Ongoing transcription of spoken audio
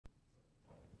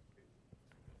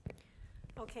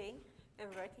Okay,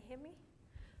 everybody can hear me?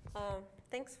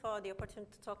 Thanks for the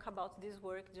opportunity to talk about this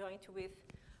work joined with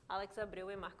Alex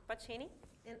Abreu and Marco Pacini.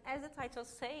 And as the title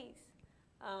says,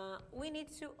 we need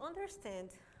to understand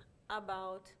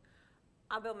about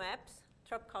Abel maps,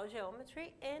 tropical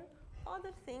geometry, and other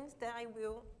things that I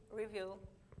will reveal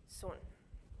soon.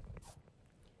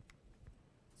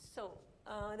 So,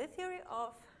 the theory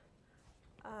of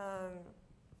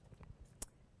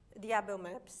the Abel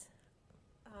maps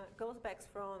goes back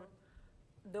from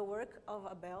the work of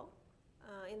Abel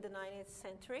in the 19th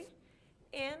century,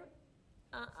 and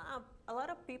a lot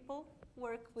of people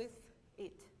work with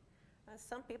it.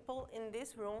 Some people in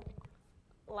this room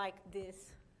like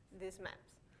these maps.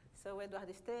 So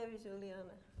Eduardo Esteves,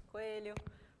 Juliana Coelho,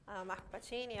 Marco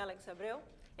Pacini, Alex Abreu,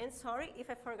 and sorry if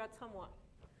I forgot someone.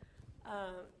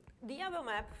 The Abel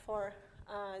map for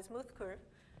a smooth curve,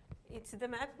 it's the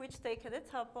map which takes the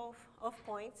top of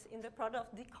points in the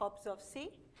product of the copies of C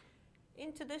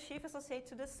into the shift associated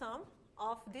to the sum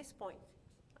of this point.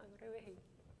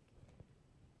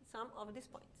 Sum of these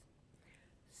points.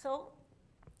 So,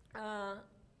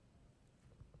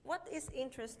 what is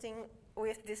interesting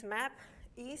with this map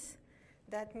is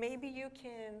that maybe you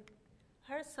can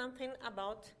hear something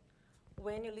about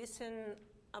when you listen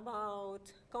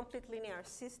about complete linear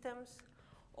systems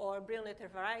or Brillouin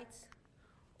varieties,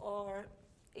 or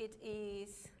it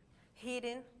is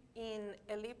hidden in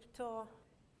elliptic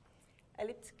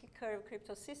curve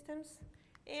cryptosystems.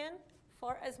 And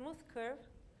for a smooth curve,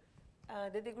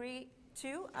 the degree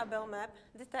 2 Abel map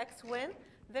detects when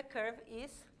the curve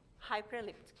is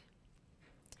hyperelliptic.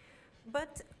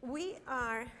 But we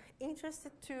are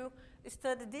interested to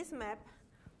study this map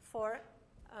for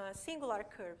singular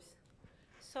curves.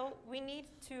 So we need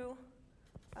to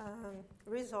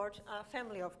resort a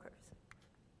family of curves.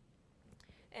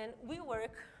 And we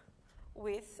work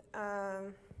with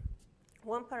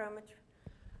one parameter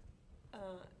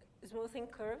smoothing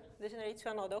curve degenerate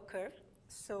to a nodal curve.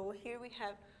 So here we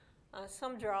have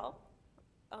some draw,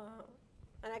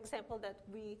 an example that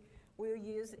we will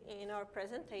use in our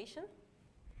presentation.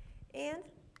 And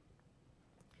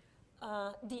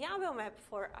the Abel map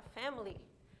for a family,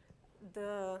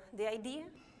 the idea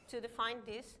to define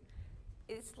this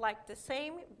is like the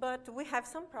same, but we have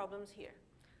some problems here.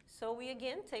 So we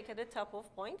again take at the top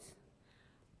of points,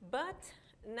 but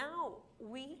now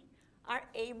we are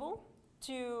able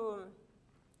to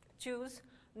choose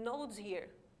nodes here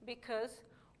because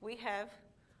we have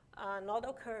a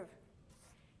nodal curve.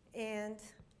 And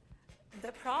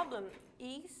the problem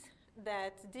is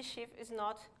that this shift is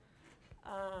not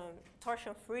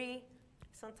torsion-free,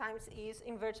 sometimes is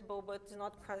invertible but is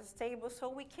not quite stable, so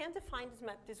we can't define this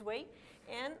map this way,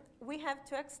 and we have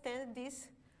to extend this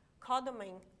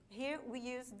codomain. Here we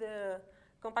use the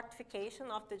compactification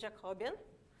of the Jacobian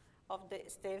of the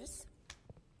Esteves,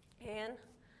 and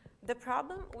the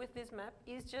problem with this map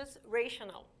is just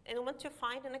rational, and we want to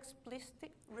find an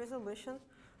explicit resolution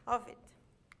of it.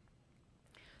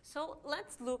 So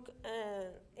let's look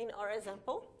in our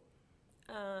example,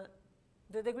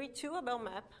 the degree 2 Abel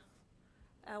map,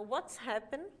 what's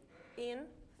happened in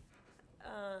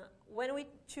when we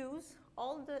choose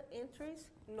all the entries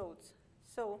nodes.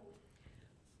 So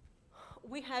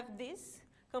we have this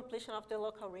completion of the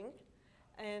local ring,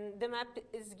 and the map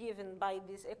is given by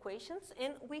these equations,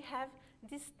 and we have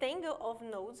this tangle of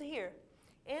nodes here.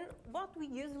 And what we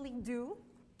usually do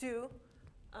to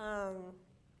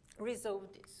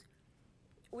resolve this,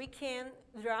 we can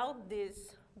draw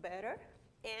this better,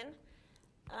 and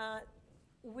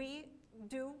we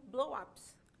do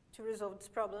blow-ups to resolve this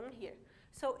problem here.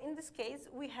 So in this case,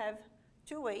 we have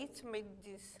two ways to make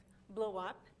this blow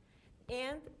up,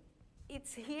 and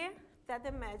it's here that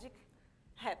the magic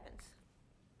happens.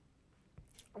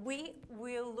 We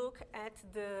will look at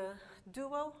the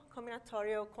dual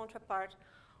combinatorial counterpart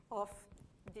of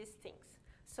these things.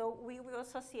 So we will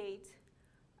associate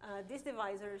these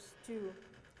divisors to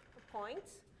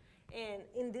points, and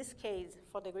in this case,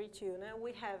 for degree 2, now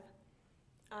we have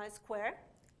a square,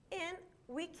 and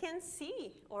we can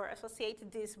see or associate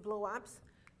these blow-ups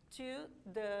to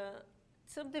the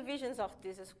subdivisions of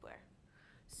this square.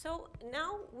 So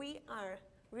now we are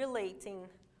relating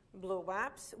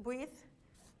blow-ups with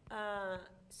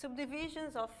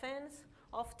subdivisions of fans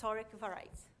of toric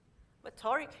varieties. But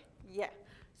toric, yeah.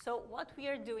 So what we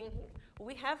are doing here,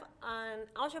 we have an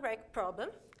algebraic problem,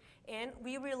 and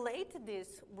we relate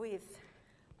this with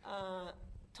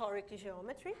toric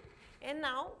geometry, and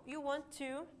now you want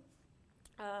to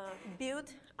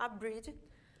build a bridge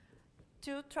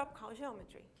to tropical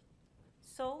geometry.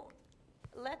 So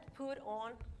let's put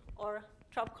on our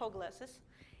tropical glasses,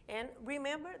 and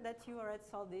remember that you already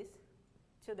saw this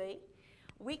today,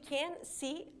 we can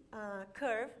see a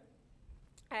curve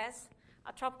as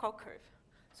a tropical curve.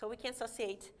 So we can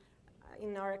associate,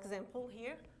 in our example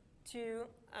here, two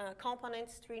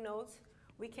components, 3 nodes,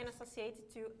 we can associate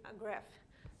it to a graph.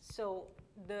 So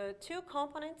the 2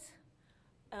 components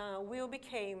will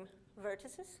become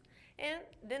vertices, and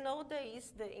the node that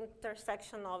is the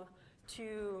intersection of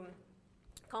 2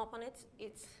 components,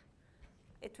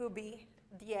 it will be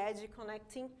the edge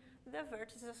connecting the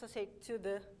vertices associated to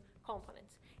the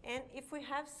components. And if we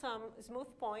have some smooth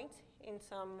point in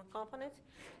some component,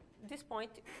 this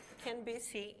point can be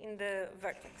seen in the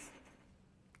vertex.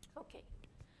 Okay,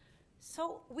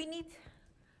 so we need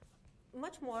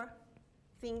much more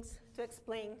things to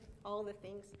explain all the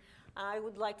things. I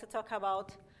would like to talk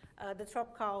about the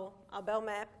tropical bell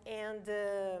map and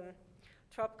the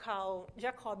tropical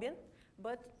Jacobian,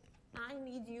 but I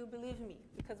need you, believe me,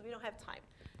 because we don't have time.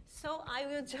 So I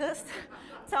will just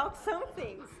talk some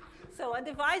things. So a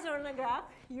divisor on a graph,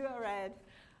 you already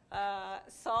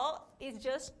saw, is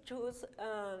just choose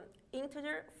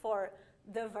integer for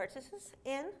the vertices,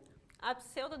 and a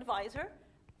pseudo divisor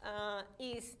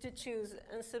is to choose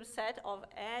a subset of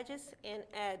edges and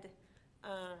add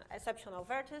exceptional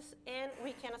vertex, and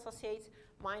we can associate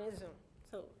minus 1.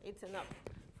 So it's enough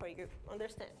for you to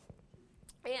understand.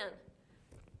 And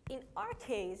in our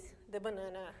case, the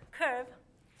banana curve,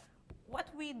 what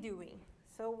we're doing,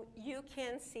 so you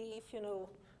can see, if you know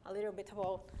a little bit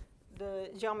about the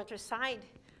geometry side,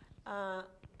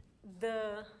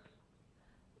 the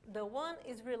one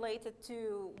is related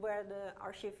to where the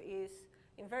R-shift is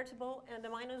invertible, and the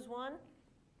minus 1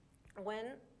 when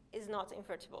is not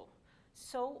invertible.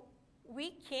 So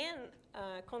we can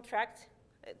contract,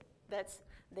 that's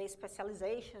the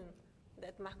specialization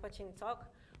that Mark Pacini talked,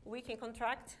 we can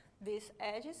contract these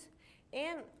edges,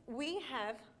 and we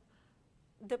have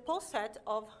the pole set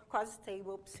of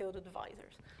quasi-stable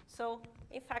pseudo-divisors. So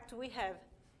in fact, we have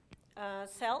a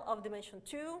cell of dimension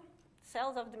 2,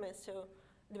 cells of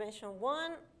dimension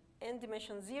 1, and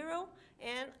dimension 0,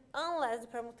 and unless the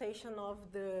permutation of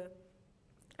the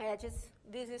edges,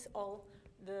 this is all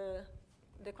the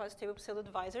quasi-stable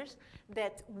pseudo-divisors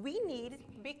that we need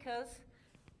because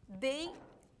they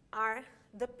are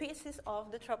the pieces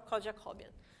of the tropical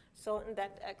Jacobian. So in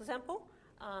that example,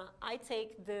 I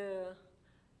take the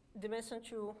dimension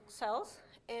 2 cells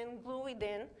and glue it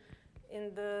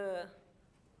in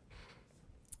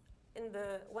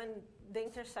when the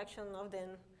intersection of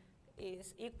them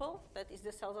is equal, that is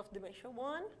the cells of dimension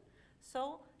 1.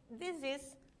 So this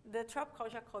is the tropical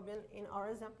Jacobian in our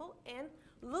example, and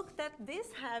look that this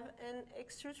have an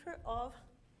structure of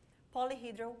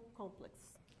polyhedral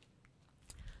complex.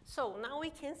 So now we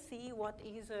can see what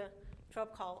is a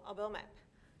tropical bell map.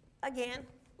 Again,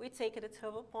 we take the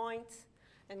 12 points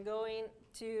and go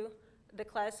into the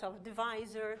class of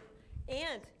divisor.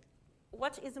 And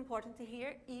what is important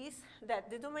here is that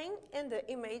the domain and the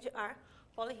image are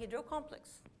polyhedral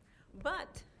complex.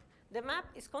 But the map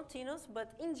is continuous,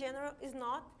 but in general is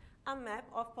not a map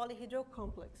of polyhedral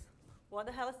complex. What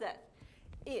the hell is that?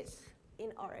 Is,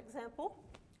 in our example,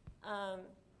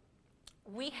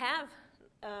 we have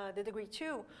the degree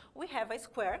 2, we have a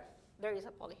square, there is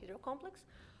a polyhedral complex.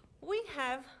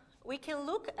 We can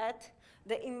look at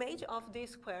the image of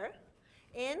this square,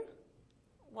 and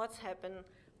what's happened?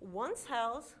 One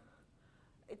cell,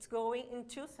 it's going in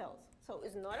 2 cells. So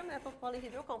it's not a map of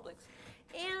polyhedral complex.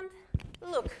 And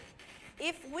look,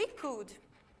 if we could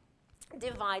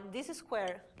divide this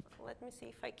square, let me see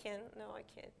if I can, no I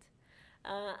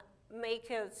can't,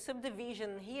 make a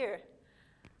subdivision here,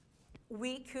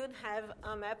 we could have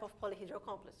a map of polyhedral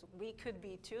complex. We could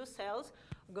be 2 cells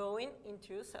going in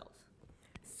 2 cells.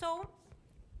 So,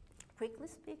 quickly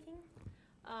speaking,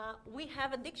 we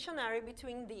have a dictionary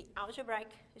between the algebraic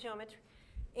geometry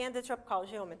and the tropical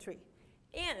geometry.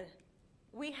 And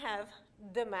we have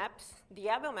the maps, the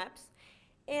Abel maps,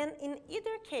 and in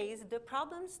either case, the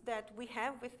problems that we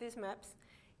have with these maps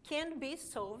can be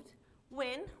solved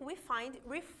when we find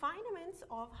refinements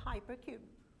of hypercube,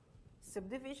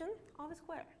 subdivision of a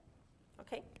square,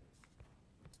 okay?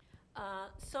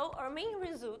 So our main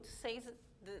result says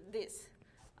this.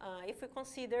 If we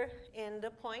consider in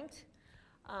the point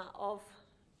of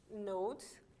nodes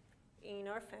in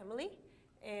our family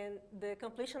and the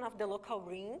completion of the local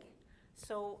ring,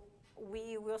 so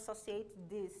we will associate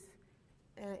this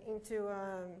into,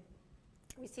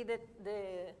 we see that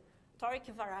the toric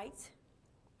variety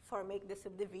for make the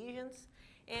subdivisions,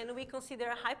 and we consider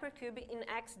a hypercube in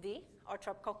XD, or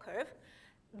tropical curve,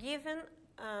 given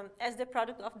as the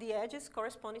product of the edges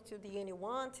corresponding to the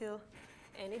NE1 till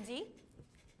NED.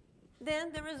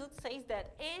 Then the result says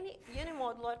that any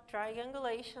unimodular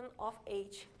triangulation of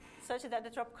H such that the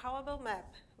tropical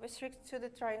map restricted to the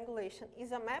triangulation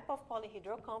is a map of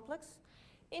polyhedral complex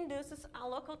induces a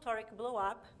local toric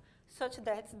blow-up such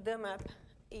that the map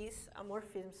is a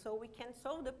morphism. So we can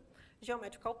solve the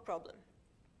geometrical problem.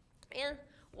 And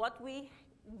what we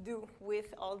do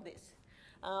with all this?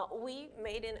 We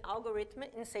made an algorithm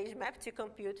in SageMap to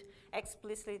compute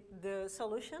explicitly the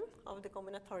solution of the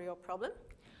combinatorial problem.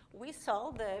 We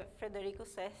saw that Federico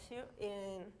Cessio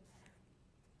and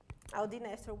Aldi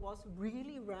Nestor was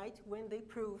really right when they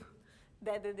proved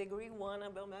that the degree 1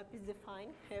 Abel map is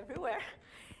defined everywhere.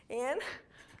 And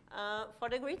for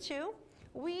degree 2,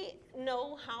 we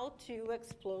know how to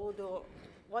explode, or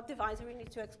what divisor we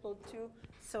need to explode to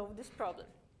solve this problem.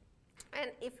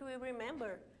 And if we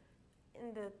remember,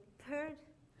 in the third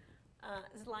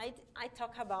slide, I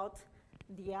talk about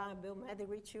the Abel map,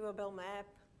 degree 2 Abel map,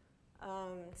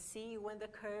 C when the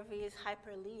curve is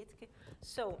hyperelliptic.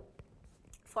 So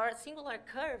for a singular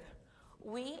curve,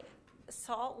 we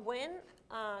saw when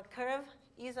a curve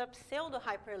is a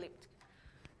pseudo-hyperelliptic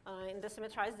in the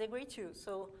symmetrized degree 2.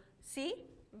 So C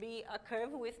be a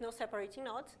curve with no separating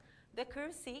nodes. The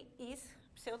curve C is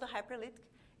pseudo-hyperelliptic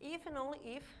if and only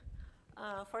if,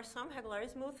 for some regular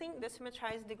smoothing, the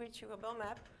symmetrized degree 2 Abel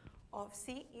map of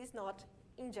C is not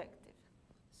injective.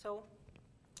 So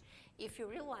if you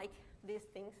really like these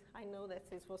things, I know that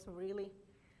this was really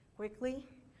quickly,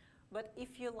 but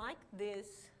if you like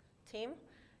this theme,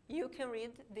 you can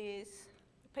read these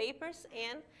papers,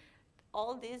 and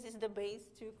all this is the base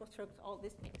to construct all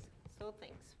these things. So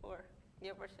thanks for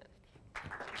the opportunity.